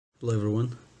Hello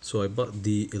everyone. So I bought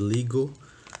the Elegoo,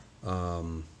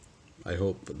 I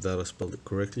hope that I spelled it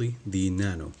correctly, the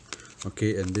Nano.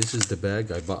 Okay, and this is the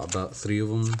bag. I bought about 3 of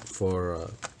them for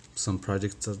some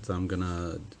projects that I'm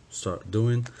gonna start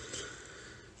doing.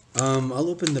 I'll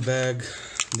open the bag.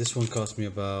 This one cost me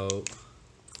about,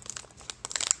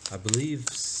 I believe,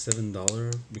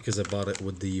 $7 because I bought it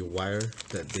with the wire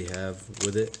that they have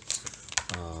with it.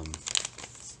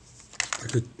 I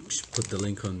could put the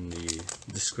link on the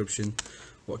description.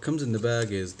 What comes in the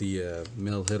bag is the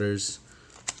mail headers,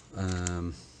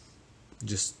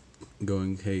 just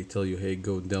tell you, hey,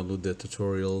 go download the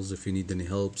tutorials if you need any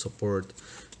help, support,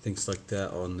 things like that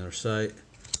on their site.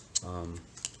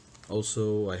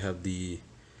 Also, I have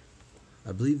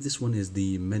I believe this one is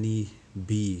the Mini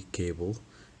B cable,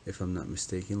 if I'm not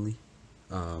mistakenly,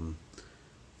 and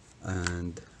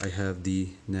I have the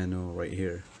Nano right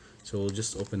here. So we'll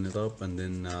just open it up, and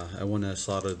then I want to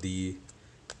solder the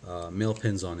male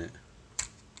pins on it.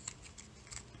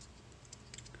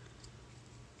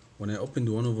 When I opened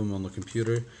one of them on the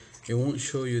computer, it won't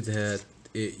show you that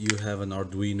you have an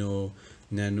Arduino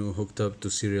Nano hooked up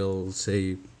to serial,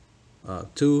 say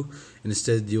 2.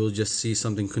 Instead, you will just see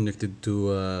something connected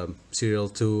to serial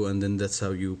 2, and then that's how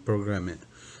you program it.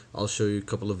 I'll show you a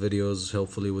couple of videos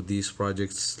hopefully with these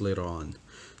projects later on.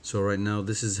 So right now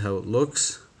this is how it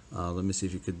looks. Let me see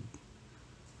if you could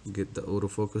get the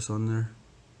autofocus on there.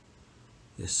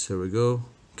 Yes, here we go.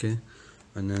 Okay,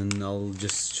 and then I'll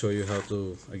just show you how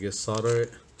to, I guess, solder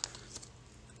it.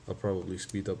 I'll probably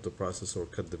speed up the process or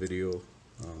cut the video.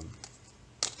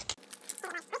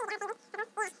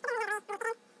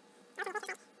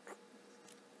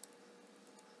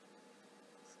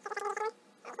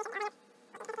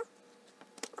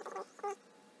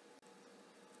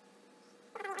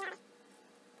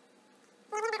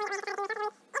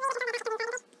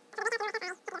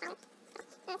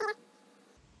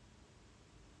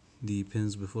 The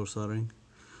pins before soldering.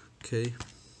 Okay,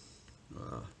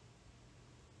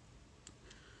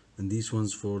 and these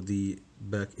ones for the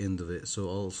back end of it, so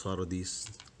I'll solder these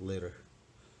later.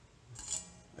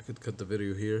 I could cut the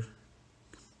video here.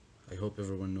 I hope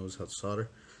everyone knows how to solder.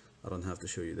 I don't have to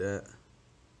show you that.